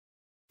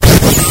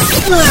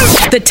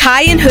The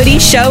Tie and Hoodie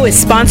Show is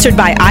sponsored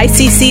by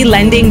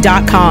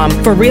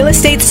ICCLending.com. For real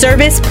estate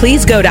service,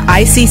 please go to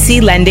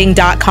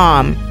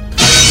ICCLending.com.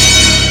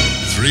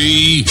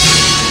 3,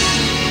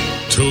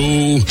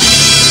 2,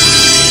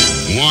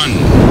 1.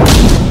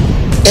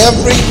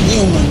 Every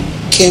human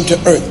came to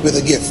earth with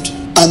a gift,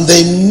 and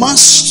they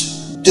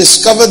must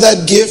discover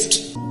that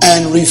gift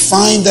and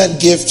refine that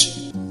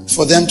gift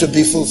for them to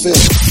be fulfilled.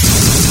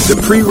 The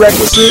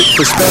prerequisite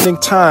for spending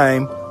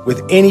time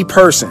with any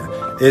person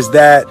is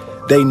that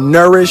they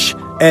nourish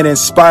and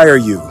inspire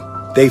you.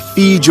 They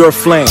feed your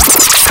flame.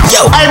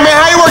 Yo, hey man,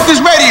 how you work this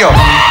radio?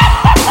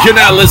 You're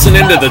not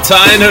listening to the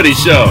Tie and Hoodie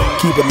Show.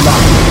 Keep it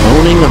locked.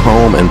 Owning a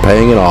home and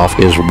paying it off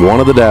is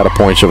one of the data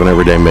points of an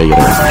everyday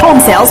millionaire.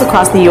 Home sales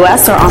across the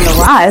U.S. are on the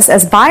rise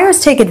as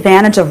buyers take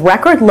advantage of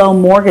record low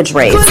mortgage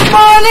rates. Good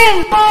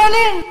morning.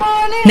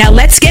 Now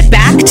let's get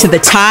back to the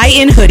Tie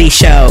and Hoodie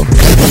Show.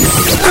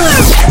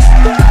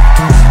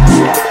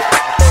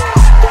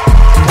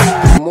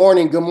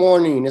 Good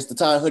morning. It's the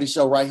Tie and Hoodie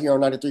Show right here on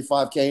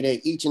 93.5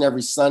 K8 each and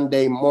every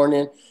Sunday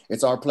morning.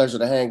 It's our pleasure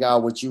to hang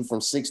out with you from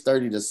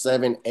 6:30 to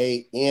 7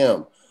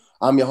 a.m.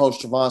 I'm your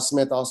host, Trevon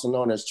Smith, also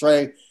known as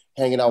Trey,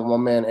 hanging out with my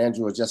man,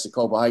 Andrew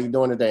Jessicoba. How you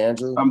doing today,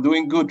 Andrew? I'm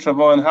doing good,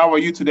 Trevon. How are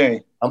you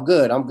today? I'm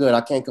good.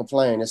 I can't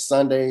complain. It's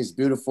Sunday. It's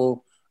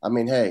beautiful. I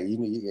mean, hey,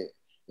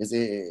 this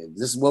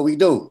is what we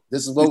do.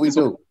 This is what we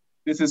do.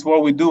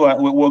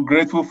 We're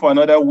grateful for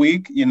another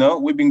week. You know,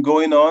 we've been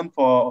going on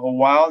for a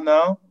while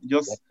now.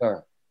 Yes,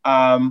 sir.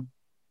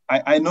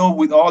 I know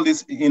with all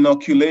these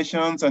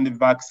inoculations and the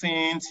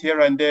vaccines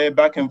here and there,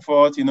 back and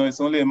forth, it's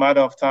only a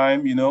matter of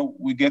time.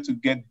 We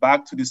get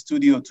back to the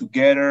studio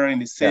together in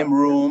the same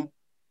room.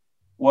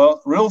 Well,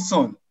 real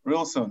soon,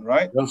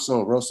 right? Real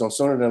soon,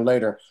 sooner than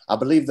later. I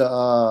believe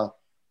the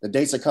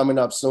dates are coming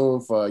up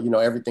soon for,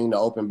 everything to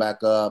open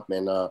back up.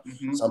 And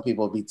some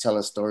people will be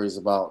telling stories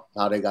about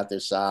how they got their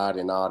shot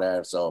and all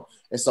that. So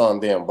it's on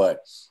them.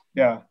 But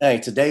yeah, hey,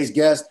 today's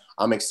guest,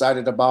 I'm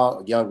excited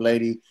about, a young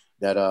lady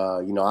that,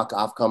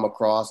 I've come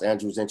across.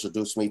 Andrew's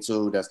introduced me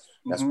to that's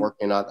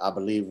working, I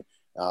believe,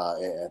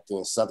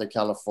 in Southern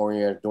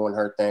California, doing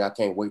her thing. I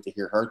can't wait to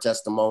hear her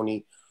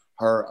testimony,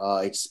 her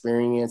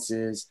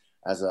experiences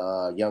as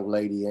a young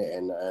lady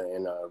in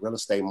a real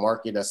estate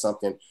market. That's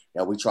something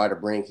that we try to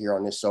bring here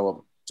on this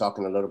show,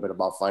 talking a little bit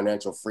about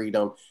financial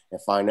freedom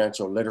and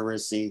financial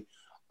literacy,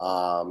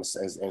 and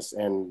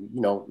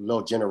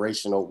little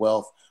generational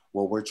wealth,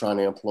 what we're trying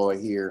to employ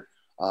here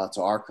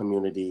to our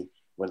community.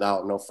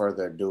 Without no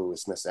further ado,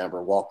 it's Miss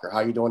Amber Walker.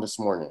 How you doing this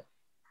morning?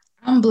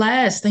 I'm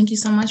blessed. Thank you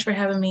so much for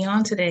having me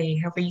on today.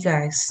 How are you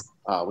guys?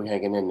 We're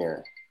hanging in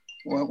there.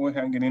 We're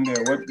hanging in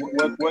there. We're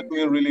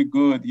doing really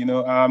good.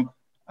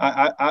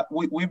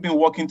 We've been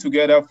working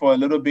together for a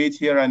little bit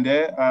here and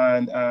there,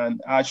 and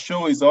our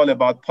show is all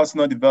about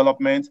personal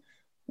development.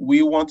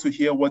 We want to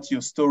hear what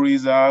your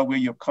stories are, where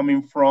you're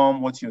coming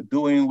from, what you're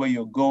doing, where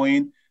you're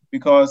going,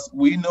 because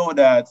we know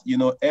that,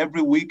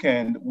 every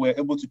weekend we're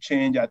able to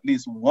change at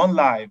least one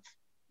life.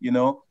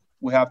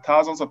 We have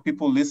thousands of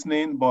people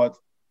listening, but,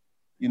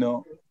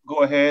 go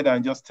ahead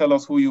and just tell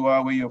us who you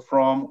are, where you're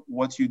from,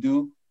 what you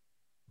do.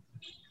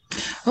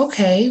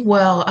 Okay,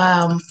 well,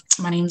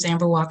 my name is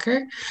Amber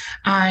Walker.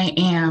 I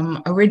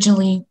am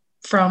originally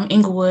from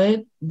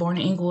Inglewood, born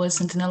in Inglewood,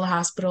 Centinela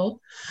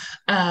Hospital,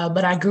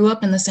 but I grew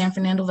up in the San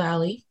Fernando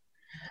Valley.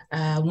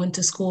 Went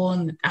to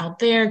school out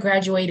there,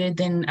 graduated,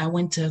 then I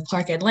went to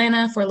Clark,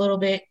 Atlanta for a little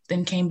bit,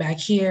 then came back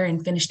here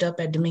and finished up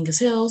at Dominguez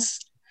Hills.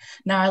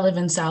 Now I live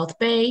in South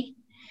Bay,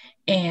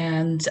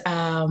 and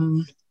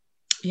I'm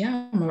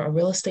a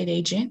real estate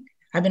agent.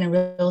 I've been a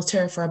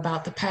realtor for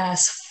about the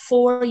past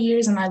 4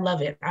 years, and I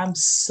love it. I'm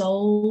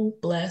so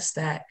blessed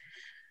that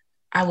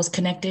I was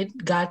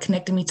connected. God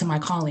connected me to my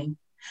calling.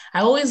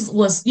 I always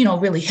was,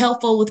 really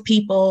helpful with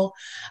people,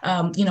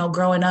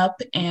 growing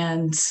up,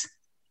 and,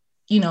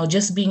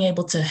 just being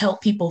able to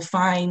help people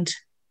find,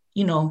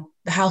 the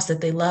house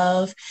that they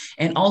love,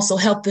 and also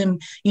help them,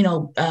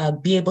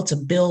 be able to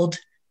build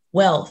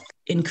wealth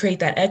and create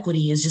that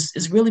equity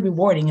is really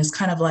rewarding. It's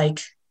kind of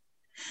like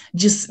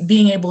just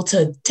being able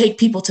to take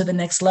people to the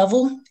next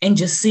level and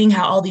just seeing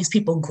how all these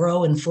people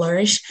grow and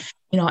flourish,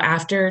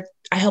 after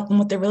I help them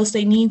with their real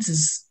estate needs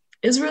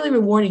is really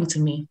rewarding to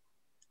me.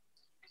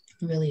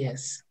 It really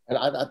is. And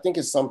I think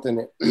it's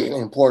something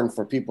important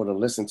for people to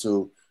listen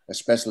to,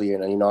 especially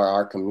in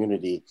our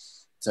community.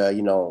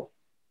 To,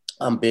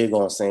 I'm big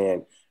on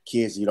saying,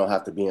 kids, you don't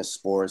have to be in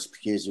sports.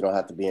 Kids, you don't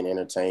have to be in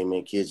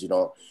entertainment. Kids, you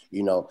don't,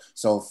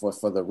 So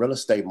for the real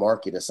estate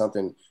market, it's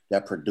something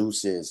that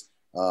produces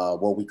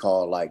what we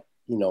call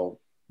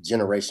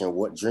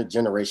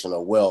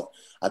generational wealth.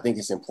 I think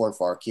it's important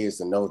for our kids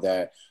to know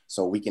that,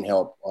 so we can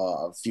help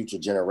future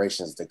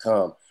generations to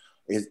come.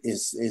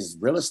 Is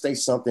real estate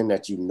something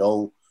that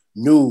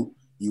knew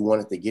you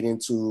wanted to get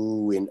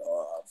into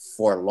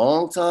for a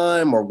long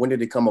time, or when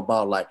did it come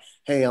about? Like,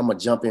 hey, I'm gonna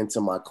jump into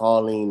my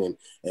calling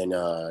and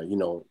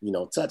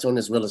touch on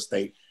this real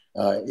estate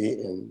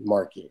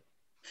market.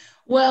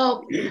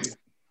 Well,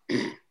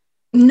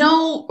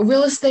 No,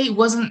 real estate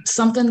wasn't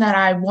something that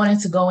I wanted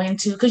to go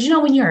into because,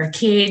 when you're a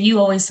kid, you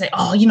always say,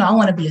 oh, I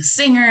want to be a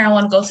singer. I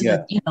want to go to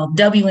the,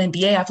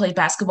 WNBA. I played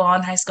basketball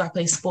in high school. I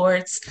played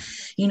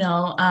sports. You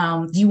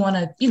want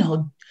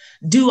to,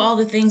 do all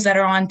the things that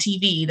are on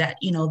TV that,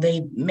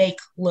 they make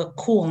look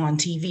cool on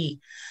TV.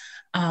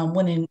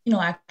 When in,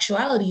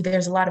 actuality,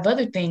 there's a lot of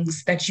other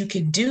things that you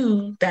could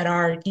do that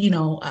are,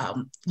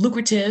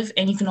 lucrative,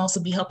 and you can also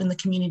be helping the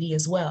community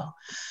as well.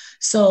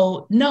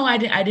 So no, I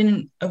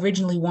didn't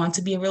originally want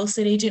to be a real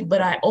estate agent,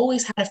 but I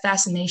always had a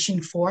fascination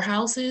for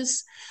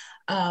houses.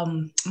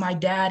 My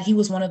dad, he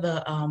was one of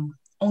the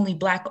only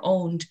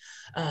Black-owned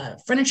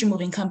furniture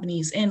moving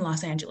companies in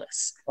Los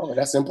Angeles. Oh,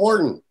 that's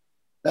important.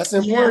 That's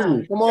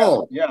important. Come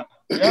on.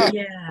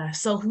 Yeah.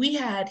 So he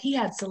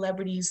had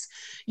celebrities,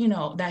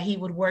 that he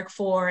would work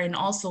for, and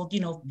also,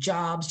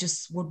 jobs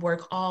just would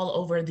work all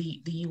over the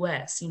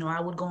US.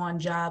 I would go on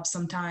jobs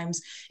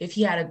sometimes if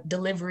he had a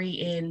delivery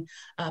in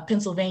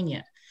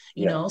Pennsylvania,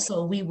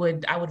 so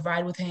I would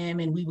ride with him,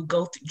 and we would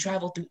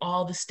travel through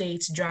all the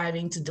states,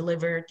 driving to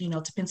deliver,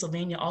 to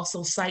Pennsylvania,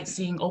 also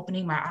sightseeing,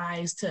 opening my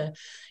eyes to,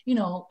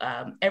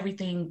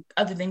 everything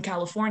other than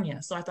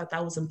California. So I thought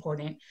that was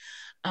important.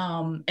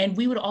 And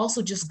we would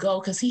also just go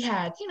because he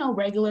had,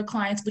 regular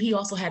clients, but he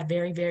also had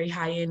very, very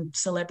high-end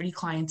celebrity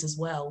clients as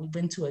well. We've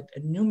been to a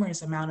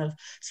numerous amount of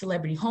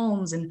celebrity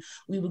homes, and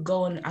we would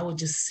go and I would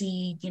just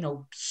see,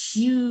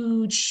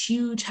 huge,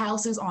 huge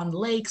houses on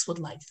lakes with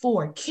like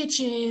 4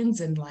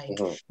 kitchens and like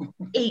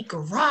 8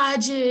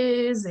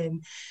 garages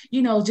and,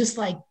 just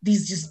like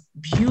these just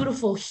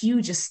beautiful,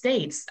 huge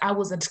estates I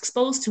was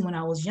exposed to when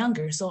I was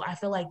younger. So I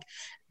feel like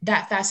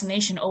that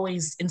fascination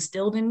always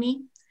instilled in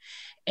me.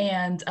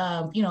 And,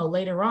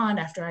 later on,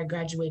 after I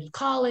graduated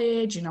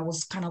college and I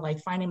was kind of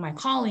like finding my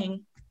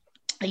calling,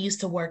 I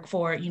used to work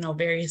for,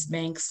 various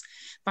banks,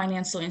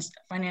 financial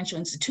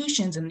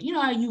institutions. And,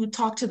 you would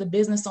talk to the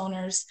business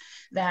owners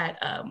that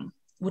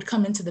would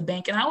come into the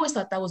bank. And I always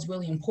thought that was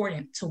really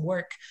important to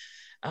work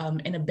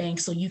in a bank,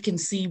 so you can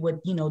see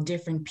what,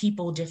 different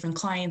people, different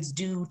clients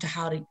do to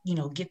how to,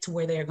 get to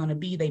where they're going to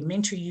be. They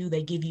mentor you,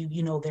 they give you,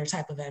 their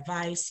type of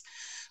advice.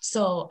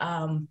 So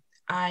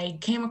I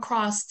came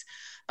across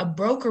a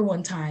broker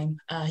one time.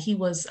 He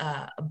was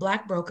a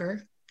Black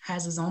broker,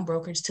 has his own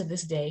brokerage to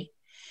this day.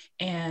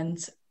 And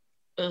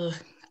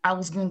I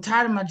was getting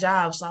tired of my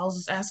job. So I was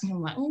just asking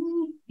him like,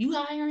 oh, you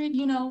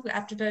hiring,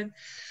 after that.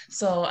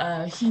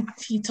 So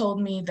he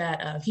told me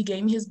that he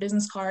gave me his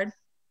business card.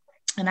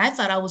 And I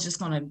thought I was just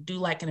going to do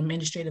like an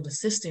administrative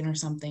assistant or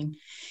something.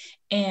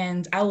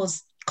 And I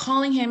was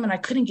calling him and I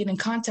couldn't get in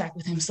contact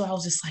with him. So I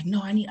was just like,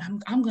 no,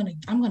 I'm going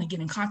to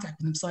get in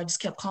contact with him. So I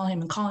just kept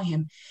calling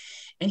him.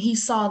 And he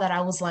saw that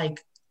I was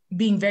like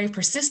being very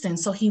persistent.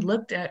 So he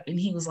looked at and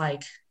he was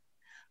like,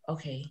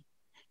 okay,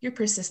 you're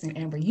persistent,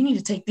 Amber. You need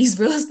to take these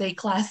real estate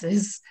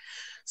classes.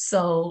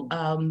 So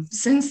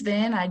since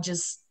then, I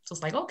just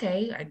was like,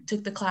 okay, I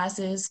took the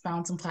classes,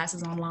 found some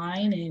classes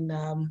online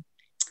and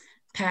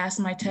passed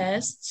my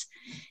tests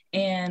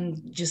and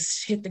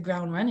just hit the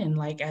ground running.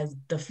 Like as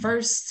the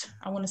first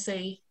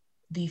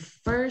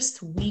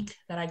week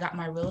that I got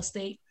my real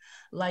estate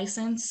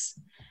license,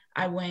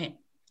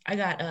 I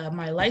got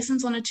my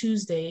license on a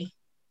Tuesday.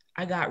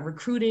 I got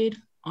recruited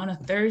on a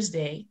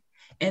Thursday.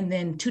 And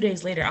then 2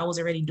 days later, I was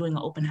already doing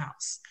an open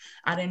house.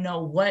 I didn't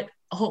know what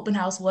an open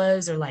house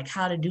was or like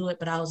how to do it,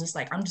 but I was just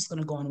like, I'm just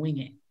going to go and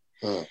wing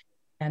it.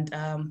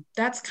 And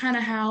that's kind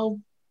of how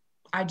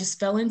I just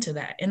fell into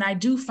that. And I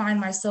do find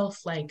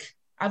myself like,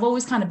 I've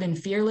always kind of been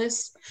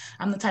fearless.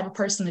 I'm the type of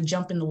person to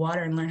jump in the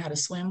water and learn how to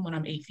swim when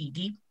I'm 8 feet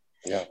deep.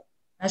 Yeah.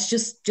 That's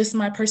just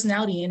my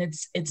personality, and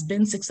it's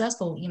been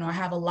successful. I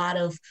have a lot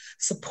of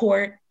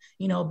support,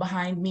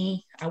 behind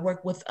me. I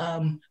work with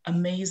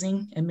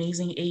amazing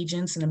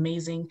agents and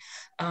amazing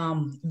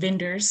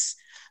vendors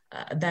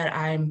that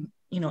I'm,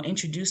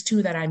 introduced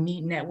to, that I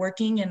meet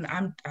networking, and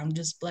I'm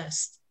just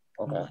blessed.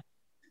 Okay.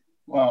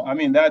 Wow, I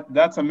mean,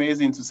 that's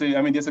amazing to say.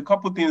 I mean, there's a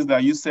couple of things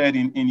that you said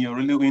in your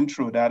little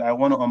intro that I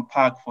want to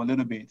unpack for a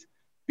little bit,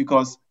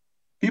 because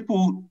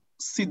people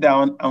sit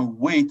down and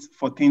wait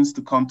for things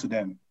to come to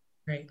them.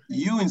 Right.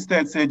 You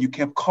instead said you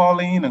kept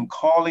calling and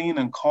calling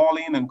and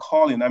calling and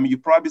calling. I mean, you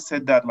probably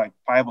said that like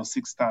 5 or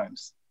 6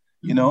 times,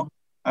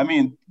 I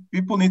mean,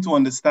 people need to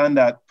understand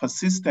that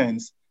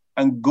persistence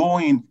and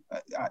going,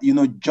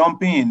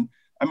 jump in.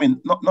 I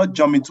mean, not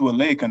jump into a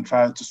lake and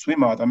try to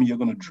swim out. I mean, you're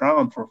going to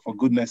drown for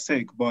goodness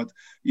sake, but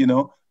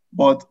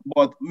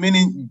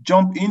meaning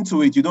jump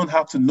into it. You don't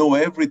have to know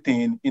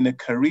everything in a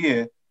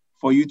career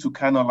for you to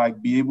kind of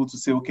like be able to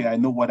say, okay, I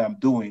know what I'm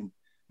doing.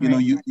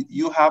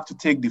 You have to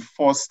take the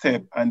first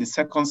step and the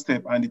second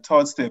step and the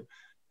third step.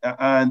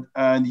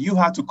 And you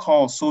have to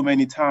call so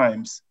many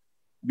times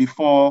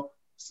before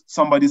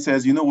somebody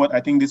says, you know what,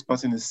 I think this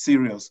person is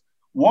serious.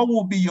 What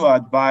would be your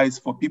advice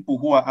for people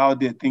who are out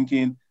there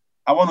thinking,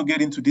 I want to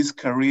get into this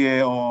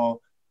career, or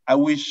I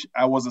wish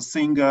I was a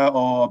singer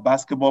or a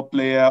basketball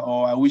player,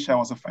 or I wish I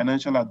was a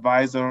financial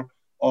advisor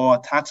or a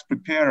tax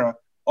preparer,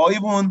 or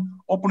even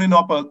opening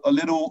up a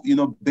little,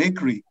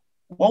 bakery?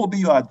 What would be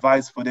your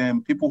advice for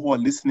them, people who are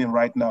listening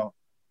right now,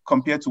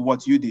 compared to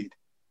what you did?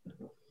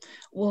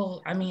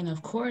 Well, I mean,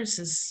 of course,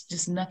 it's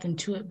just nothing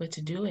to it but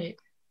to do it.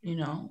 You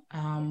know,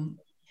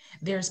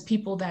 there's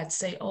people that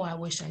say, "Oh, I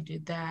wish I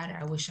did that.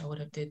 I wish I would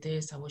have did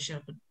this. I wish I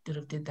would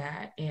have did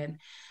that," and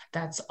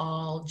that's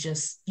all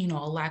just, you know,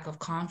 a lack of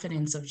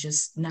confidence of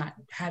just not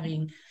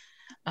having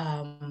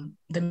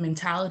the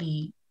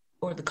mentality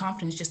or the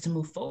confidence just to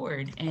move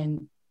forward.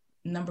 And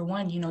number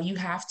one, you know, you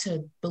have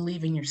to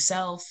believe in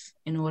yourself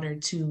in order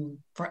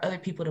for other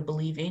people to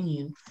believe in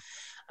you.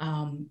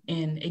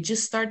 And it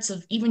just starts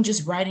of even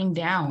just writing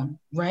down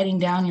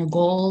your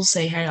goals,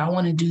 say, hey, I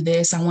want to do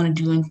this, I want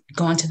to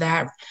go into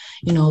that,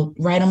 you know,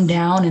 write them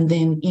down, and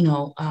then, you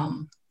know,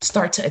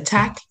 start to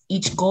attack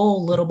each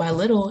goal little by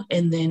little.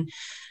 And then,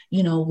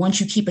 you know,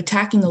 once you keep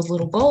attacking those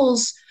little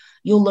goals,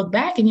 you'll look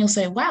back and you'll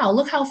say, wow,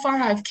 look how far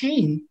I've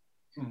came.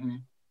 Mm-hmm.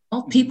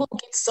 Well, people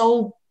get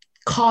so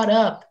caught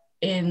up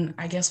in,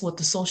 I guess, with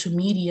the social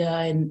media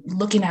and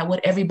looking at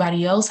what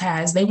everybody else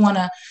has. They want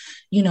to,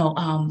 you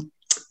know,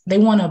 they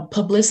want to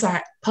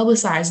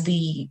publicize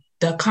the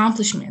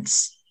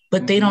accomplishments,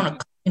 but they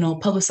don't, you know,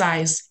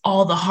 publicize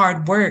all the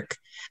hard work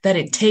that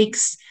it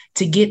takes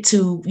to get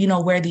to, you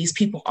know, where these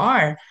people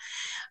are.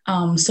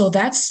 So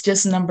that's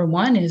just number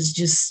one, is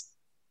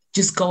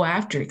just go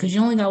after it, because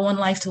you only got one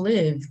life to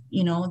live.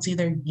 You know, it's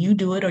either you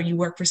do it or you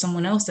work for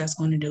someone else that's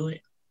going to do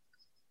it.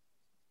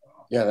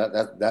 Yeah,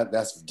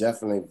 that's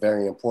definitely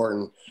very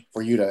important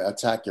for you to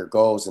attack your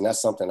goals. And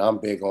that's something I'm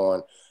big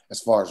on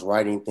as far as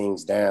writing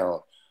things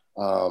down.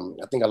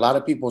 I think a lot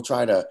of people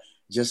try to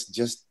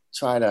just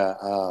try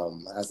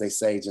to, as they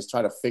say, just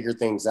try to figure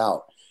things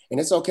out. And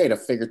it's okay to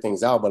figure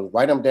things out, but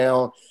write them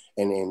down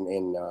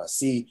and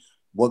see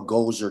what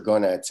goals you're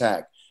going to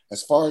attack.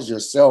 As far as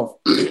yourself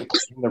in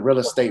the real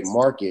estate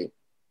market,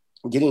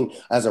 getting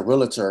as a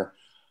realtor,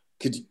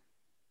 could you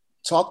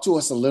talk to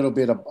us a little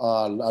bit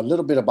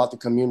about the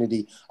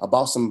community,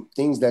 about some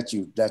things that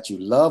you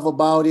love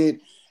about it,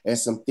 and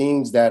some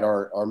things that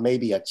are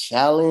maybe a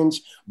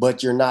challenge,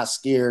 but you're not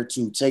scared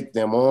to take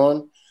them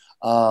on?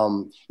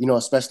 You know,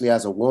 especially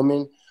as a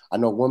woman. I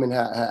know women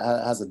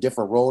has a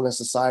different role in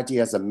society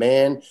as a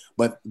man,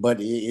 but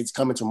it's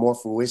coming to more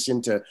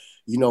fruition to,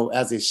 you know,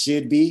 as it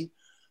should be.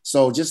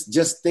 So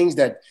just things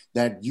that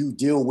you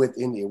deal with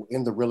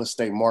in the real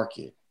estate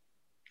market.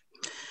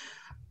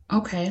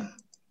 Okay.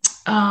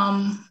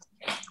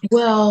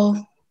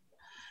 Well,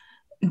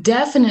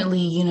 definitely,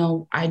 you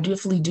know, I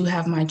definitely do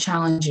have my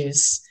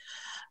challenges,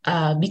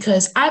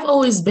 because I've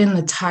always been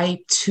the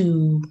type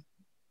to,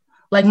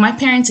 like, my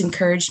parents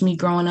encouraged me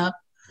growing up.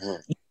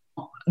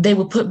 They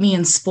would put me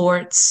in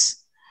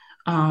sports.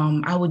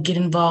 I would get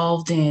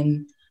involved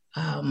in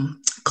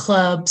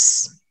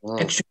clubs,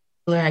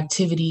 extracurricular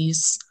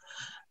activities.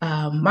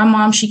 My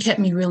mom, she kept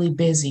me really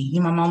busy.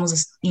 You know, my mom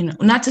was,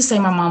 not to say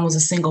my mom was a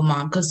single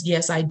mom, because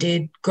yes, I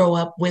did grow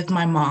up with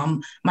my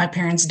mom. My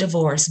parents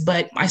divorced,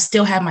 but I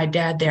still had my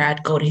dad there.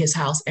 I'd go to his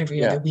house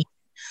every other week.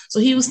 So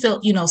he was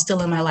still,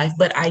 still in my life,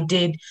 but I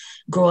did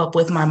grow up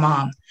with my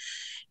mom.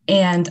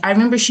 And I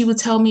remember she would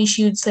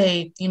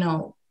say,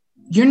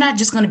 you're not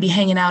just going to be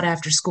hanging out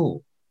after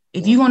school.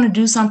 If you want to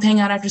do something, hang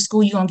out after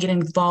school, you're going to get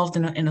involved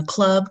in a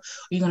club,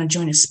 or you're going to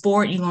join a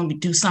sport, you're going to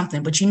do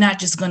something, but you're not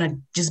just going to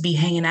just be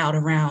hanging out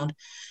around,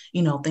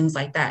 things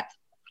like that.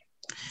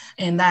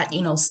 And that,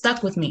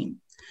 stuck with me.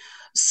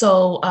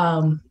 So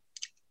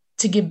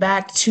to get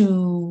back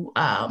to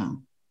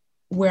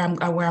where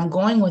I'm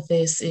going with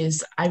this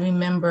is, I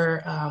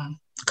remember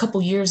a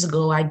couple years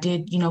ago, I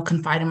did,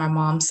 confide in my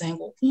mom saying,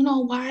 well,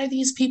 why are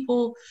these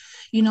people,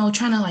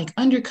 trying to like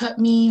undercut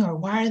me, or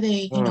why are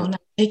they, not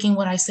taking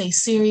what I say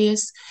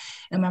serious?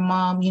 And my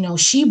mom,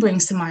 she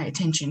brings to my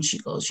attention, she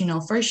goes,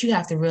 first you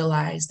have to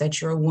realize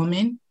that you're a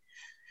woman.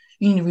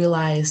 You need to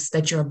realize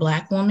that you're a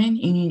Black woman.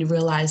 You need to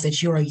realize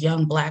that you're a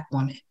young Black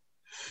woman.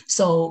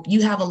 So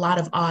you have a lot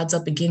of odds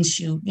up against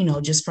you,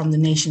 just from the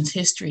nation's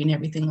history and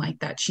everything like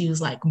that. She was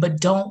like, but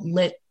don't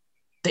let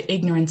the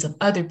ignorance of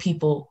other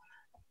people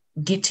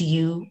get to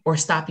you or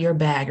stop your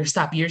bag or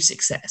stop your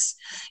success.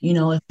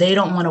 If they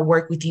don't want to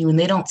work with you and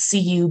they don't see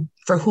you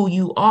for who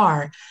you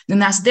are, then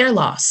that's their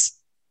loss.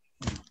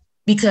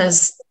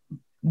 Because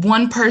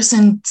one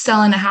person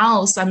selling a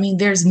house, I mean,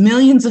 there's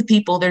millions of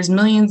people, there's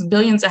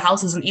billions of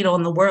houses in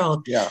the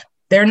world. Yeah.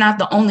 They're not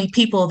the only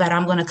people that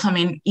I'm going to come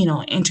in,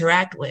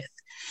 interact with.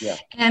 Yeah.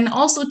 And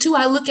also too,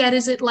 I look at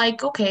it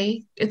like,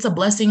 okay, it's a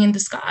blessing in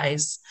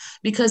disguise,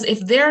 because if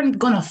they're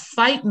going to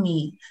fight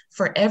me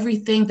for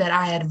everything that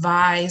I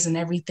advise and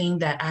everything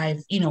that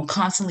I've,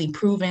 constantly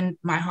proven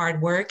my hard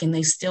work, and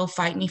they still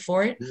fight me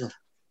for it,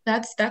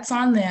 that's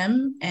on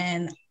them.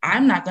 And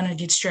I'm not going to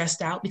get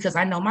stressed out, because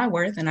I know my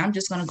worth, and I'm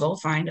just going to go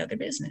find other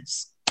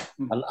business.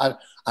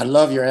 I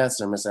love your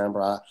answer, Miss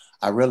Amber.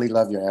 I really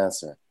love your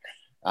answer.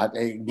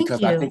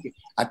 Because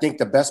I think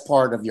the best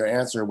part of your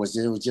answer was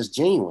it was just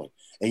genuine.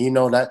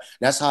 And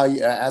that's how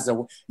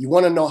you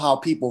want to know how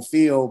people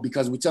feel,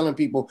 because we're telling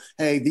people,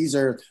 hey, these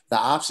are the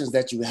options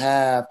that you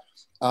have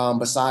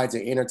besides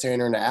an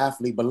entertainer and an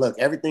athlete. But look,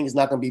 everything is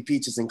not going to be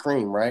peaches and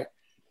cream, right?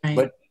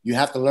 You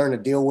have to learn to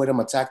deal with them,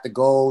 attack the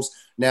goals.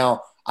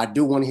 Now, I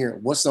do want to hear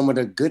what's some of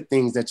the good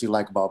things that you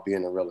like about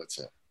being a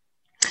realtor.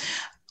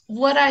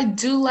 What I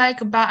do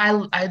like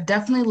about, I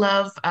definitely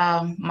love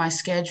my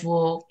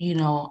schedule,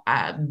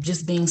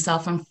 just being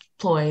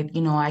self-employed,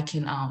 I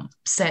can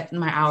set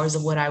my hours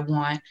of what I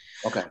want.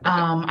 Okay.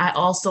 I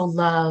also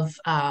love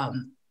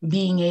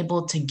being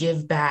able to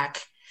give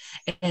back,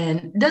 and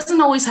it doesn't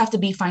always have to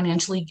be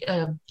financially,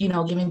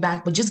 giving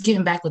back, but just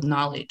giving back with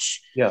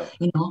knowledge. Yeah.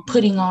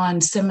 Putting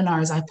on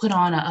seminars. I put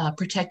on a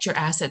Protect Your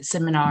Assets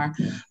seminar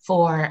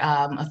for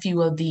a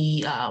few of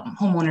the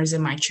homeowners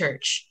in my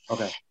church.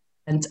 Okay.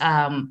 And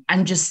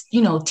I'm just,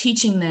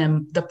 teaching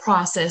them the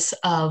process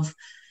of,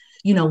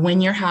 when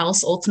your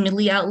house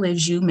ultimately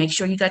outlives you, make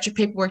sure you got your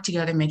paperwork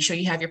together, make sure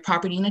you have your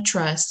property in a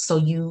trust so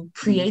you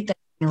create that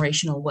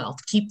generational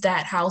wealth, keep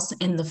that house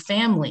in the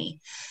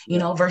family,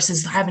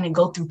 versus having to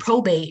go through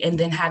probate and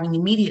then having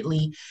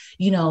immediately,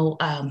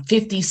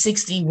 50,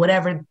 60,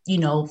 whatever,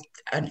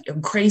 a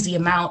crazy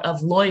amount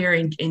of lawyer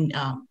and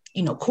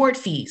court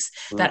fees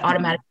that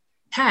automatically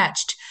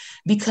attached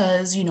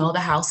because, the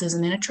house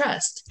isn't in a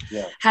trust.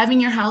 Yeah.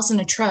 Having your house in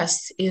a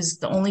trust is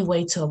the only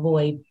way to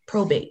avoid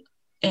probate.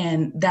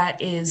 And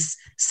that is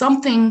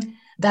something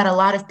that a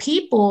lot of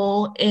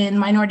people in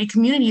minority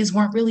communities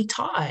weren't really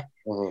taught.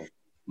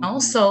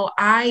 Also,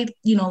 I,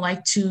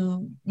 like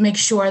to make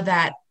sure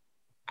that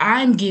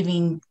I'm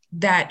giving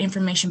that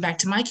information back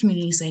to my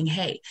community saying,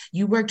 hey,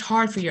 you worked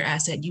hard for your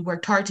asset. You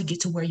worked hard to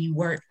get to where you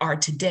are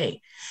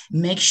today.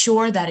 Make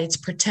sure that it's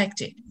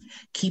protected.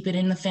 Keep it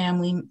in the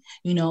family,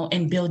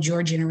 and build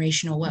your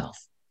generational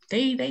wealth.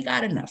 They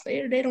got enough.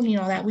 They don't need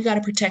all that. We got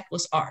to protect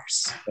what's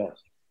ours. Yeah,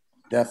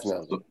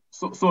 definitely.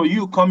 So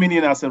you coming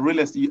in as a real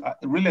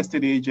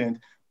estate agent,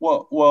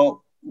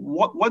 well,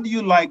 what do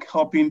you like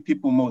helping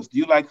people most? Do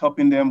you like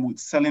helping them with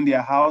selling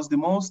their house the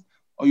most,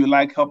 or you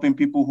like helping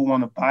people who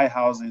want to buy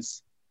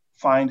houses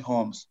find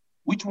homes?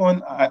 Which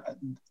one,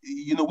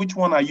 which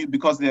one are you?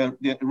 Because there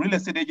are real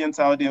estate agents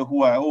out there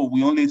who are,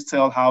 we only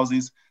sell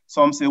houses.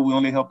 Some say we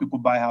only help people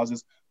buy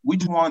houses.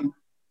 Which one,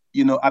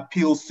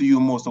 appeals to you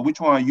most, or which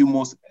one are you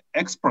most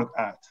expert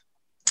at?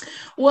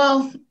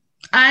 Well,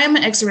 I'm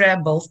an expert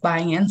at both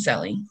buying and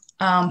selling.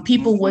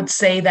 People would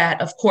say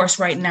that, of course,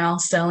 right now,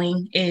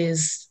 selling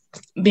is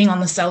being on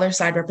the seller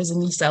side,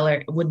 representing the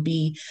seller would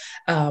be,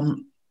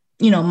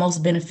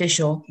 most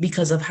beneficial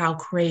because of how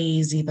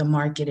crazy the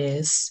market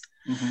is.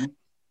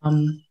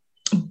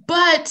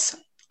 But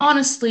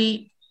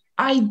honestly,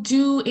 I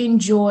do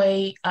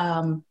enjoy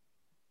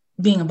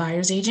being a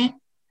buyer's agent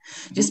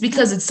just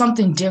because it's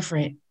something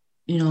different,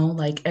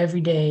 like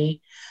every day,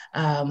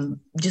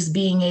 just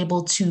being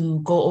able to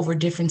go over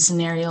different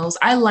scenarios.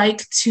 I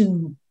like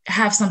to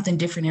have something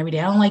different every day.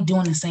 I don't like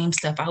doing the same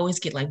stuff. I always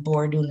get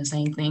bored doing the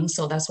same thing.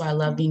 So that's why I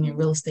love being in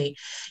real estate.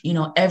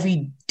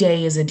 Every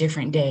day is a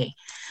different day.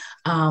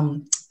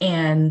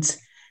 And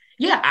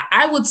yeah,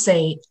 I would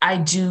say I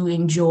do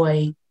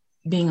enjoy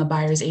being a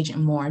buyer's agent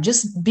more,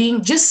 just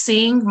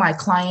seeing my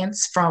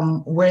clients from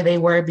where they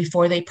were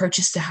before they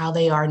purchased to how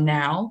they are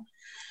now,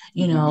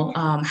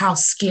 how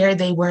scared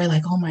they were,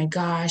 like, oh my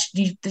gosh,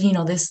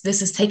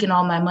 this is taking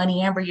all my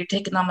money. Amber, you're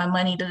taking all my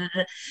money. Da, da,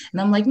 da.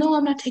 And I'm like, no,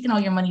 I'm not taking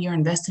all your money. You're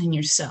investing in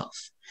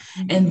yourself.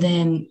 And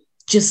then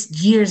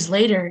just years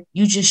later,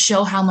 you just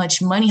show how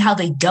much money, how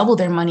they doubled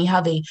their money, how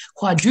they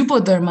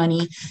quadrupled their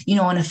money, in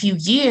a few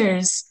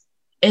years.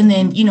 And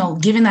then,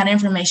 giving that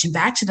information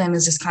back to them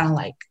is just kind of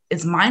like,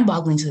 it's mind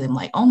boggling to them.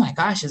 Like, oh my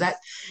gosh, is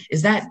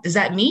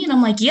that me? And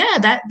I'm like,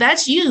 yeah,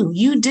 that's you.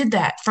 You did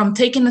that from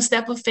taking the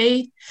step of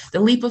faith, the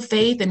leap of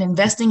faith and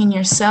investing in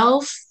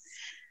yourself.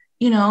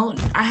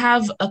 I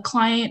have a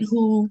client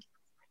who,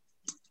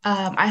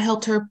 I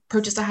helped her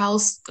purchase a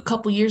house a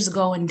couple years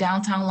ago in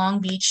downtown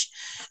Long Beach.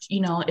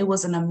 It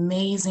was an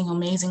amazing,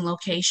 amazing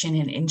location.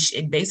 And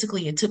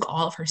it took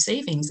all of her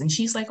savings. And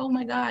she's like, oh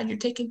my God, you're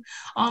taking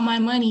all my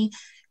money.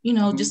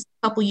 Just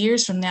a couple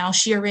years from now,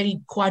 she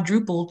already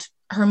quadrupled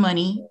her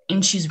money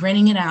and she's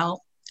renting it out.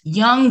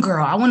 Young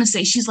girl, I want to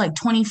say she's like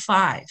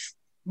 25.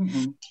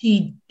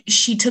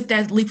 She took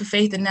that leap of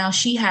faith and now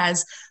she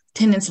has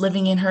tenants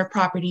living in her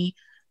property,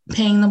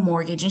 paying the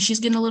mortgage, and she's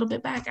getting a little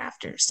bit back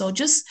after. So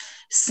just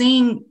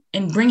seeing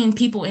and bringing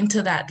people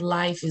into that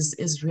life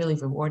is really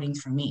rewarding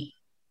for me.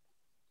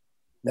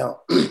 Now,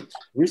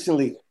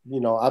 recently,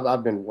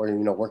 I've been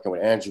working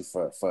with Andrew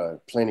for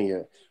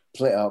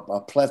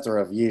a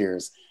plethora of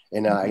years.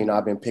 And,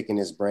 I've been picking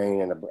his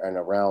brain and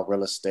around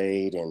real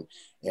estate and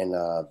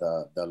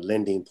the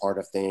lending part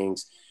of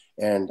things.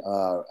 And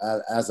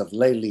as of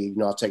lately,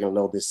 I've taken a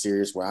little bit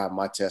serious where I have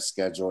my test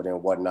scheduled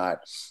and whatnot.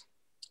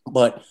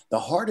 But the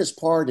hardest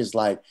part is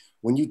like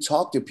when you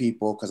talk to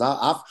people, because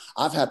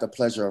I've had the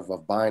pleasure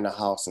of buying a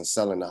house and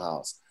selling the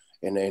house.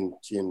 And then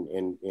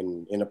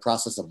in the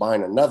process of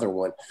buying another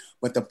one.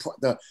 But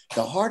the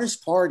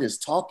hardest part is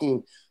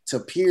talking to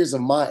peers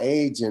of my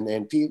age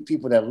and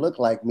people that look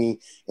like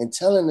me and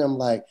telling them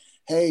like,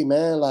 hey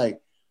man,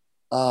 like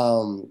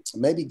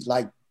maybe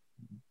like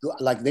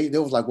they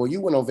was like, well,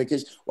 you went on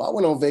vacation. Well, I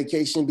went on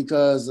vacation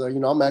because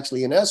I'm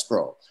actually in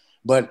escrow.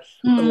 But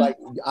like,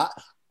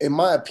 in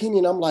my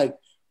opinion, I'm like,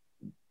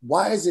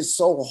 why is it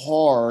so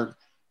hard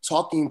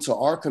talking to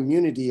our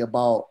community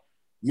about,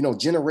 you know,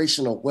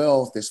 generational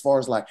wealth, as far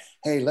as like,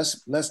 hey,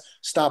 let's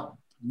stop,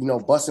 you know,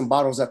 busting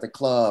bottles at the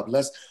club.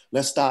 Let's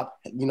stop,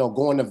 you know,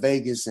 going to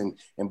Vegas and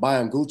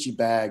buying Gucci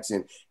bags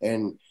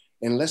and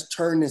let's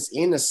turn this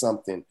into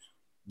something.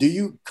 Do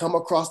you come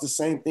across the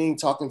same thing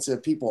talking to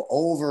people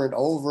over and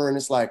over? And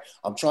it's like,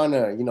 I'm trying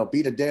to, you know,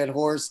 beat a dead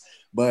horse,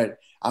 but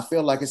I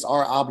feel like it's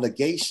our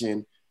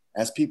obligation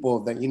as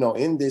people that, you know,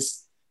 in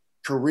this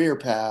career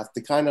path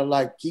to kind of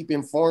like keep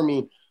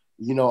informing,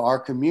 you know, our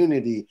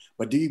community.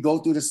 But do you go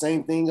through the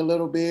same thing a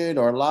little bit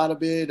or a lot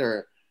of it,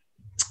 or?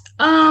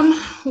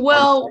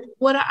 Well,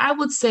 what I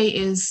would say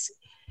is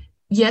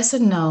yes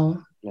and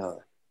no. Yeah.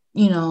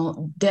 You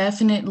know,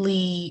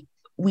 definitely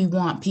we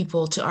want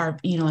people to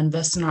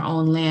invest in our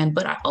own land,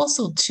 but I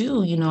also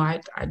too, you know,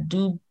 I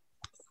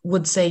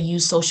would say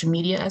use social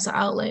media as an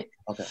outlet.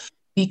 Okay.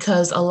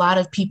 Because a lot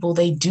of people,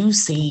 they do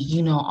see,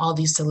 you know, all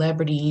these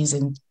celebrities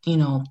and, you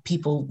know,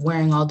 people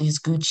wearing all these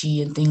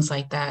Gucci and things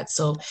like that.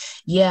 So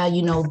yeah,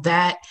 you know,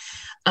 that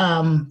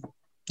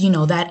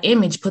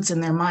image puts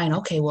in their mind,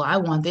 okay, well, I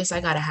want this,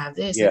 I gotta have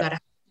this, I gotta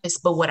have this.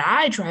 But what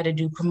I try to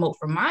do, promote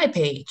from my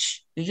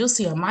page, you'll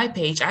see on my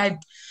page, I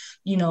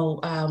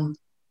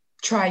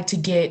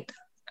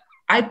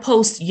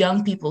post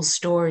young people's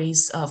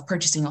stories of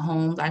purchasing a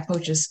home. I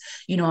purchase,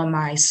 you know, in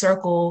my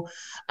circle,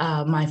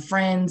 my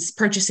friends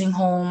purchasing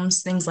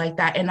homes, things like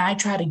that. And I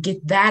try to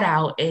get that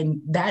out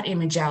and that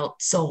image out.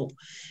 So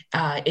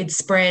it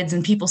spreads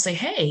and people say,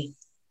 hey,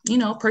 you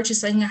know,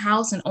 purchasing a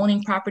house and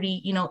owning property,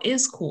 you know,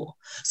 is cool.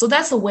 So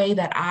that's the way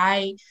that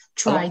I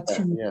try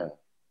to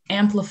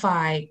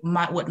amplify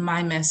what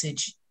my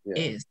message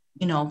is,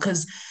 you know,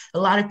 because a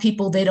lot of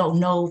people, they don't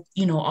know,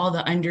 you know, all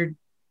the under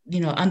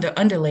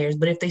layers,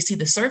 but if they see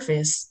the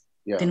surface,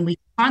 then we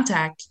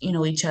contact, you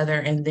know, each other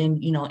and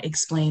then, you know,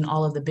 explain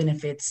all of the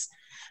benefits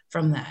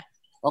from that.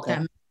 Okay.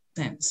 That makes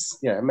sense.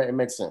 Yeah, it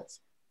makes sense.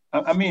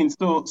 I mean,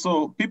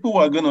 so people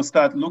are going to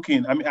start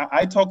looking. I mean,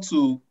 I talked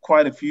to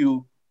quite a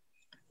few,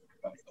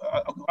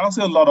 I'll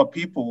say a lot of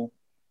people,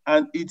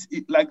 and it's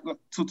like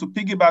to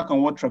piggyback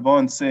on what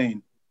Trevon's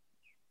saying,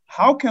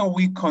 how can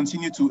we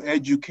continue to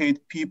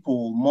educate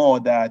people more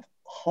that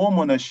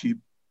homeownership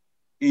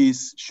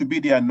should be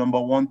their number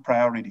one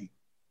priority?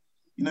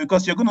 You know,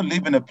 because you're going to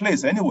live in a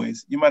place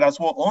anyways. You might as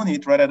well own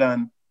it rather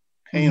than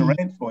paying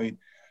rent for it.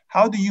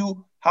 How do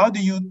you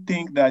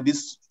think that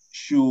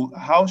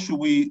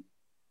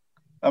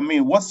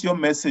what's your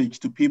message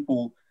to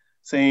people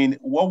saying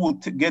what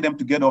would get them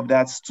to get off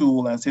that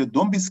stool and say,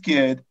 don't be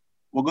scared,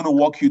 we're going to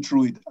walk you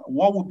through it?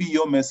 What would be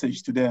your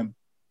message to them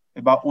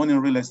about owning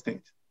real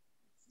estate?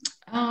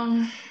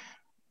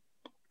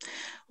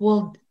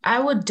 Well, I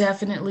would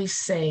definitely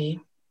say,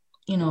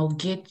 you know,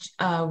 get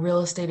a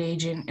real estate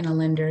agent and a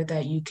lender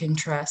that you can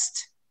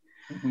trust.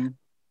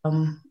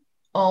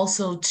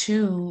 Also,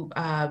 too,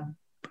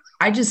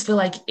 I just feel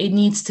like it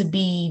needs to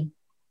be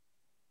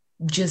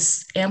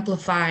just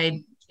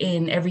amplified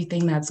in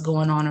everything that's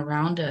going on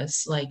around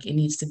us. Like it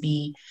needs to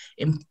be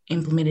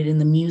implemented in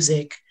the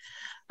music.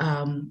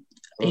 It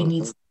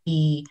needs to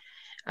be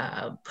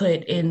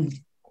put in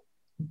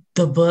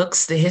the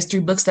books, the history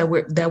books that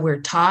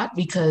we're taught,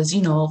 because,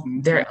 you know,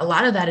 a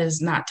lot of that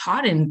is not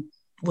taught in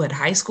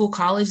high school,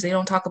 college. They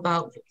don't talk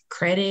about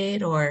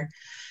credit or,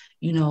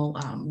 you know,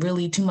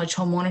 really too much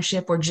home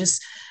ownership or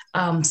just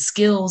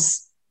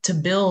skills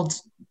to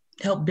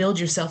help build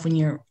yourself when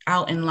you're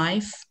out in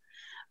life.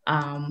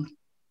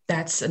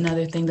 That's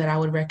another thing that I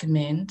would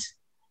recommend.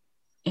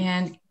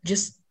 And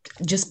just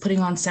putting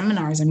on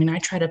seminars. I mean, I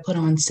try to put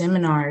on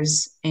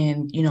seminars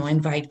and, you know,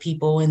 invite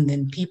people, and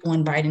then people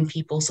inviting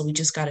people. So we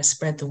just got to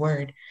spread the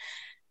word.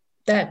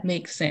 That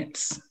makes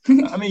sense.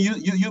 I mean,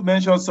 you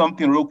mentioned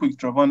something real quick,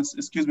 Trevon.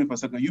 Excuse me for a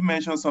second. You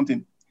mentioned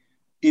something.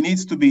 It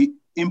needs to be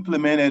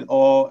implemented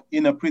or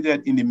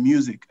interpreted in the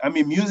music. I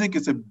mean, music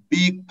is a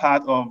big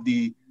part of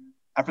the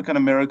African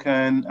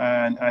American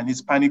and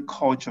Hispanic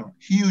culture,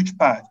 huge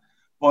part.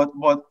 But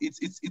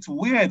it's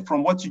weird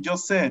from what you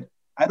just said.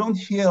 I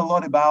hear a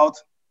lot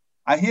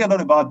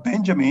about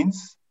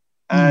Benjamins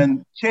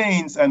and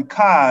chains and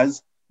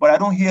cars, but I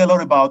don't hear a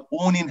lot about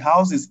owning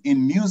houses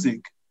in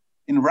music,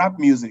 in rap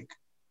music.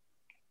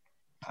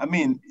 I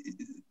mean,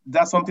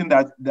 that's something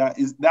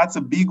that's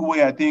a big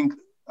way, I think.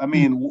 I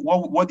mean,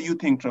 what do you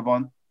think,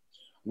 Trevon?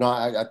 No,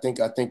 I think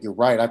you're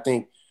right. I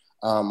think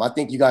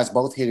you guys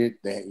both hit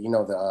it,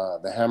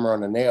 the hammer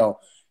on the nail.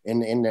 In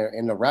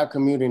the rap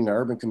community, in the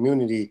urban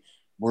community,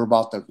 we're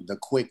about the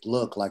quick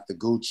look, like the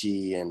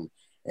Gucci and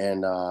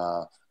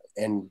a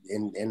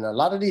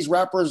lot of these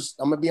rappers,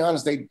 I'm gonna be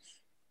honest, I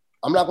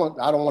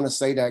don't want to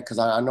say that because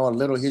I know a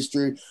little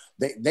history.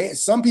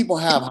 Some people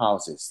have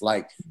houses.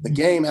 Like the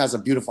Game has a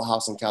beautiful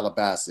house in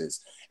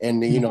Calabasas,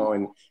 and you know,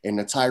 and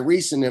the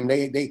Tyrese and them,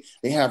 they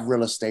have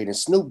real estate, and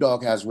Snoop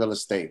Dogg has real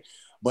estate.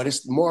 But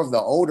it's more of the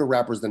older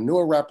rappers. The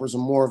newer rappers are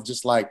more of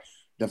just like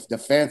the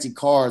fancy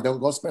car. They'll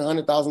go spend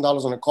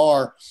 $100,000 on a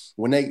car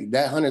when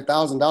that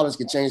 $100,000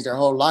 can change their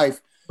whole life.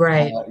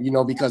 Right.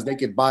 Because they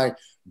could buy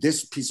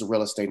this piece of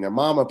real estate and their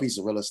mama a piece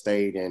of real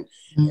estate. And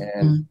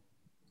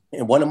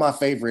one of my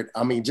favorite,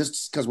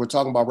 just because we're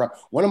talking about rap,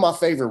 one of my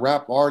favorite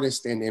rap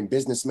artists and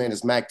businessmen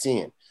is Mac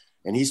 10.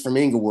 And he's from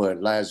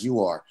Inglewood, as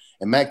you are.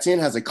 And Mac 10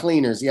 has a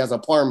cleaners, he has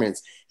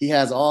apartments, he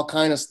has all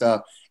kind of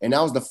stuff. And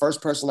that was the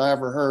first person I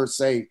ever heard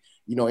say,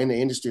 in the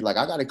industry, like,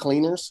 I got a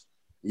cleaners,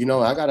 I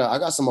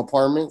got some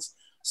apartments.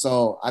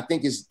 So I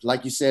think it's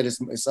like you said,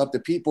 it's up to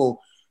people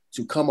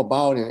to come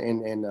about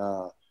and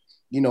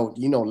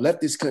let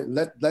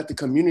the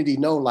community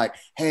know, like,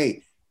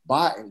 hey,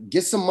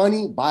 get some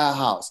money, buy a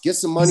house, get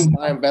some money,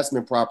 buy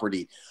investment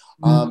property.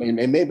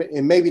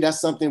 And maybe that's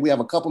something. We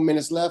have a couple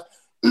minutes left.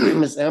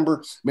 Miss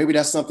Amber, maybe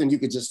that's something you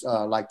could just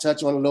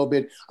touch on a little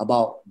bit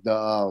about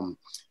the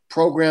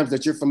programs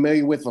that you're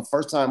familiar with for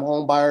first-time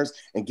home buyers,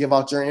 and give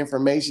out your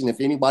information. If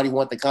anybody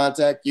wants to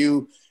contact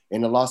you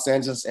in the Los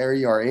Angeles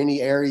area or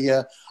any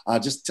area,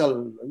 just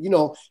tell,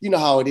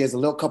 how it is, a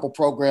little couple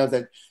programs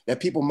that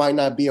people might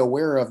not be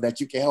aware of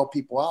that you can help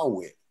people out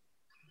with.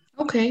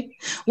 Okay.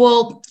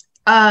 Well,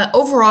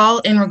 overall,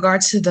 in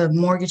regards to the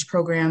mortgage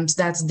programs,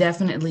 that's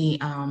definitely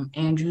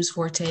Andrew's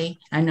forte.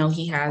 I know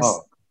he has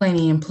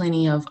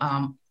plenty of,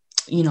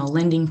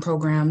 lending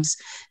programs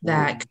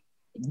that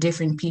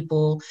different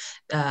people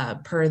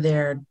per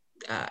their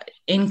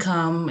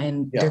income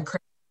and their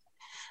credit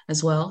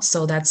as well.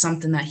 So that's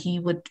something that he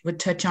would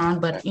touch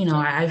on. But,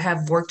 I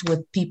have worked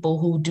with people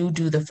who do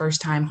the first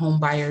time home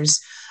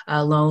buyers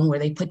loan, where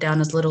they put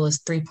down as little as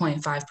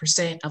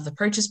 3.5% of the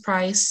purchase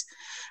price.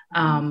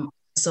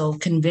 So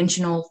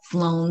conventional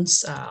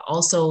loans,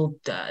 also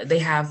they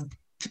have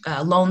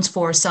loans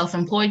for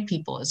self-employed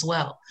people as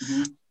well.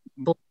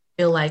 People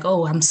feel like,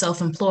 oh, I'm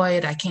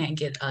self-employed, I can't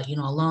get a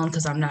loan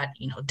because I'm not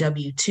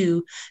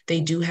W-2.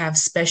 They do have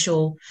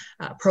special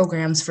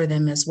programs for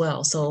them as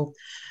well. So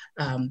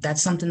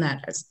that's something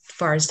that, as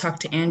far as talk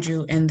to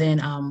Andrew. And then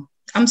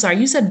I'm sorry,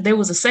 you said there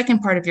was a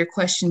second part of your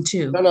question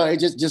too. No,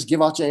 just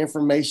give out your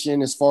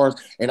information as far as,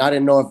 and I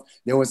didn't know if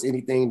there was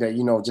anything that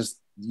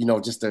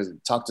just to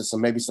talk to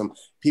some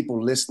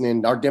people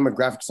listening. Our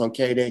demographics on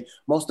K-Day,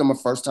 most of them are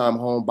first-time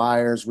home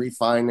buyers,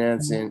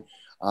 refinancing,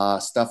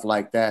 stuff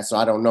like that. So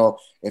I don't know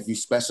if you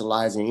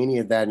specialize in any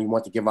of that and you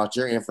want to give out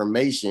your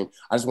information.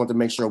 I just want to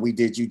make sure we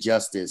did you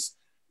justice,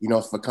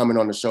 for coming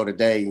on the show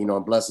today,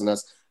 and blessing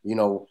us,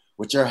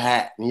 with your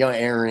hat and your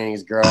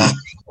earrings, girl.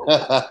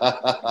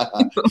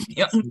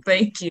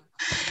 Thank you.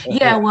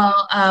 Yeah,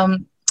 well,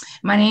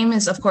 my name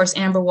is, of course,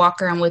 Amber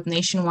Walker. I'm with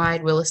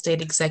Nationwide Real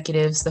Estate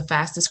Executives, the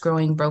fastest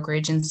growing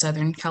brokerage in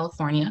Southern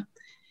California,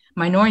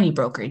 minority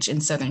brokerage in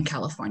Southern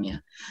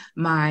California.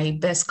 My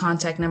best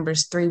contact number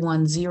is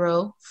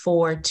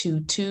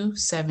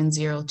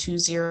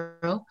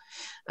 310-422-7020.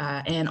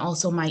 And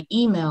also my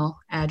email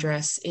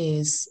address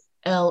is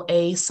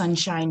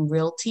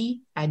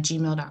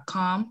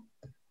lasunShineRealty@gmail.com.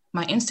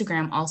 My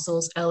Instagram also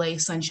is LA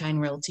Sunshine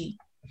Realty.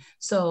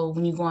 So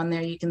when you go on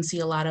there, you can see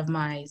a lot of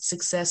my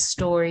success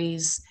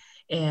stories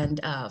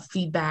and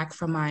feedback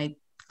from my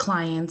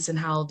clients and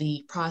how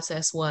the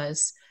process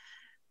was.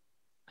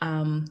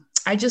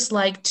 I just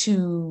like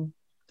to,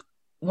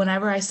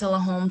 whenever I sell a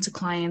home to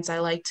clients, I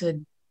like to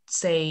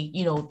say,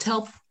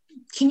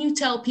 can you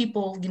tell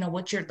people,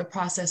 what the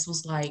process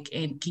was like,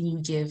 and can you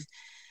give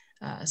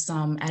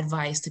some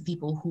advice to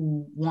people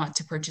who want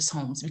to purchase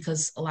homes?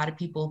 Because a lot of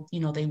people,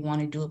 they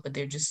want to do it, but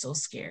they're just so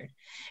scared.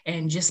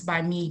 And just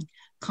by me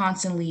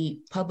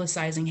constantly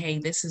publicizing, hey,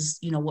 this is,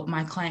 what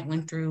my client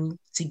went through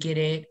to get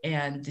it,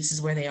 and this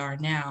is where they are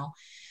now,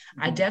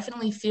 I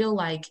definitely feel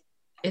like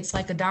it's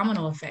like a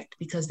domino effect,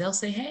 because they'll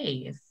say,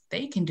 hey, if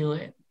they can do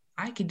it,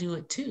 I could do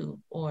it too.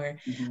 Or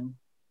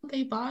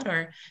they bought,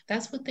 or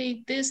that's what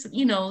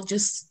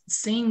just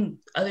seeing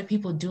other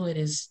people do it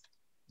is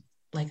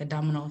like a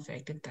domino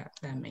effect, if that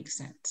makes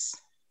sense.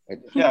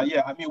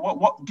 Yeah. I mean,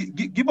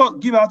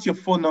 give out your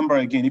phone number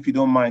again, if you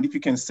don't mind. If you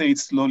can say it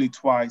slowly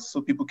twice,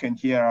 so people can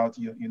hear out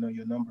your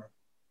number.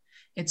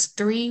 It's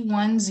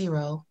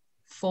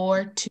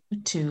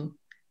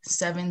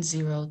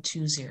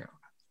 310-422-7020.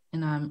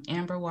 And I'm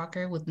Amber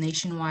Walker with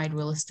Nationwide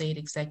Real Estate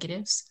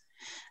Executives.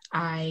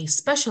 I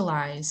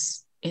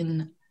specialize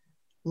in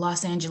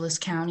Los Angeles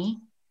County.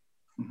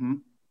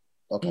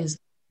 Okay.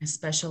 I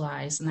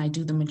specialize, and I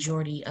do the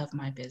majority of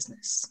my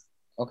business.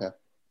 Okay.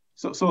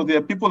 So there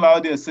are people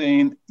out there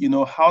saying,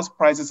 house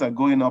prices are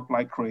going up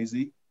like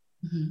crazy.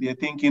 They're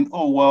thinking,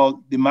 oh,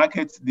 well, the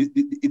market,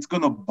 it's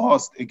going to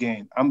bust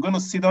again. I'm going to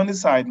sit on the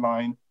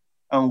sideline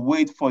and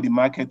wait for the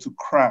market to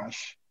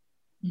crash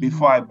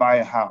before I buy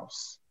a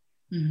house.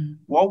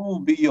 What will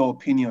be your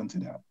opinion to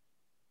that?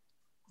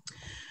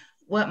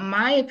 What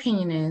my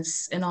opinion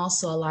is, and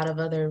also a lot of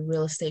other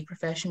real estate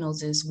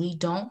professionals, is we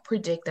don't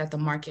predict that the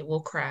market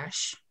will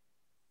crash.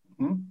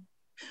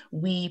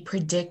 We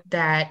predict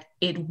that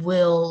it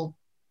will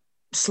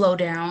slow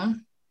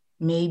down,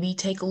 maybe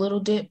take a little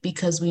dip,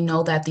 because we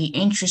know that the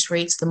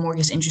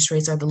mortgage interest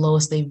rates are the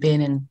lowest they've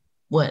been in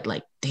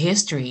the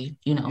history,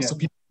 so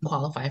people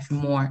qualify for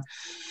more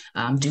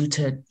due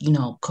to,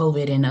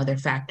 COVID and other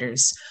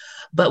factors.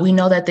 but we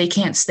know that they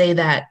can't stay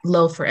that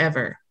low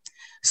forever.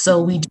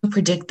 So we do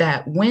predict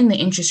that when the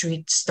interest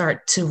rates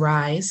start to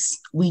rise,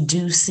 we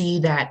do see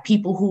that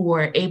people who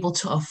were able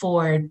to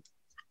afford,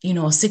 a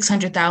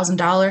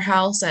 $600,000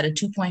 house at a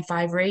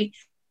 2.5 rate,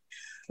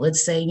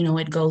 let's say,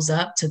 it goes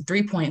up to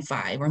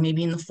 3.5 or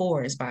maybe in the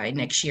 4s by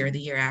next year or the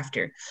year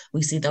after.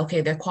 We see that, okay,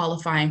 they're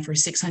qualifying for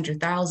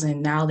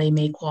 600,000. Now they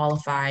may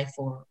qualify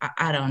for,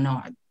 I don't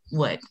know,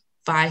 what,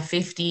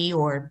 550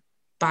 or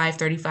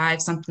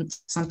 535,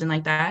 something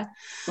like that.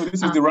 So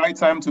this is the right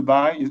time to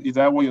buy? Is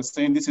that what you're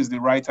saying? This is the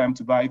right time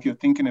to buy? If you're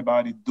thinking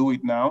about it, do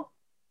it now?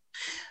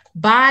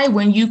 Buy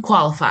when you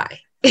qualify,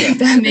 if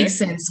that makes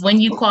sense, when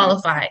you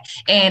qualify.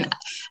 And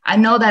I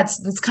know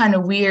that's kind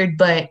of weird,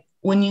 but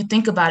when you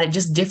think about it,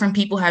 just different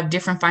people have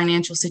different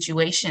financial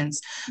situations.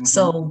 Mm-hmm.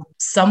 So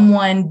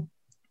someone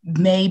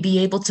may be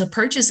able to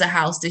purchase a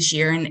house this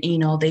year and,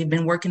 they've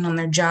been working on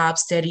their job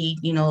steady,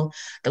 the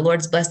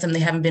Lord's blessed them. They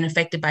haven't been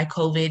affected by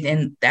COVID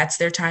and that's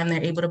their time.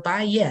 They're able to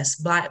buy. Yes.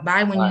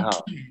 Buy when you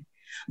can.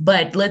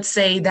 But let's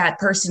say that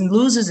person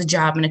loses a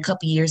job in a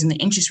couple of years and the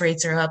interest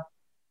rates are up,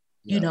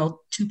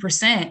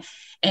 2%.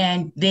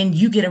 And then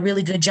you get a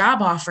really good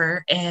job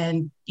offer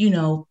and,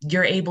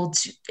 you're able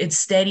to, it's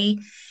steady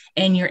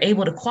and you're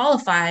able to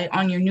qualify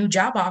on your new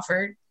job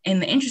offer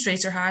and the interest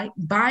rates are high.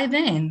 Buy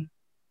then.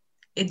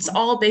 It's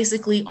all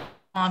basically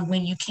on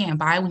when you can.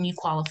 Buy when you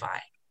qualify.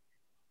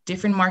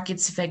 Different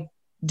markets affect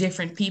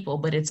different people,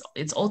 but it's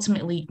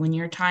ultimately when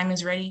your time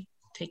is ready,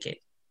 take it.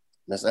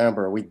 Ms.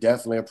 Amber, we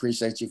definitely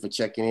appreciate you for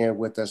checking in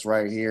with us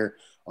right here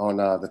on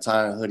the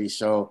Tie and Hoodie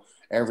Show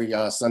every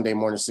Sunday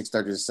morning,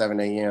 6:30 to 7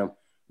 a.m.,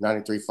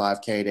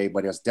 93.5 KDA.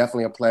 But it's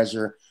definitely a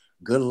pleasure.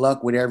 Good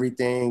luck with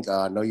everything.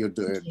 I know you'll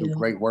do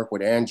great work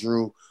with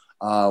Andrew.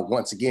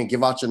 Once again,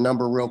 give out your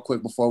number real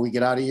quick before we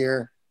get out of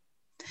here.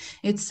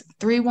 It's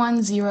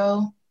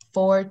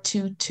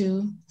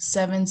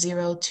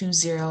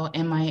 310-422-7020,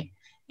 and my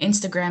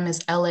Instagram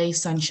is LA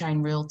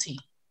Sunshine Realty.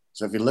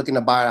 So if you're looking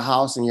to buy a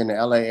house and you're in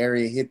the LA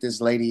area, hit this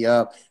lady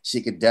up.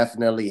 She could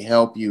definitely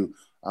help you.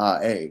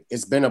 Hey,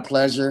 it's been a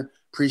pleasure.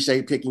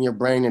 Appreciate picking your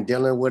brain and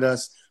dealing with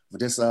us for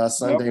this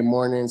Sunday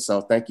morning.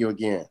 So thank you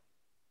again.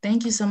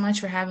 Thank you so much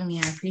for having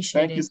me. I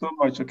appreciate it. Thank you so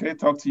much. Okay,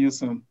 talk to you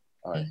soon.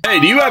 All right. Hey,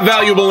 do you have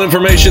valuable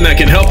information that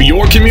can help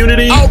your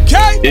community?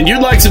 Okay. And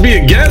you'd like to be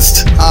a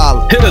guest?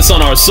 Hit us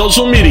on our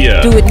social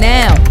media. Do it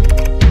now.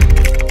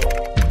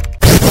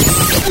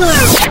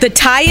 The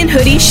Tie and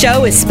Hoodie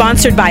Show is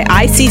sponsored by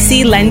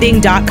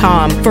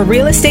ICCLending.com. For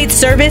real estate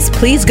service,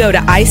 please go to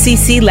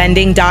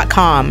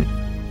ICCLending.com.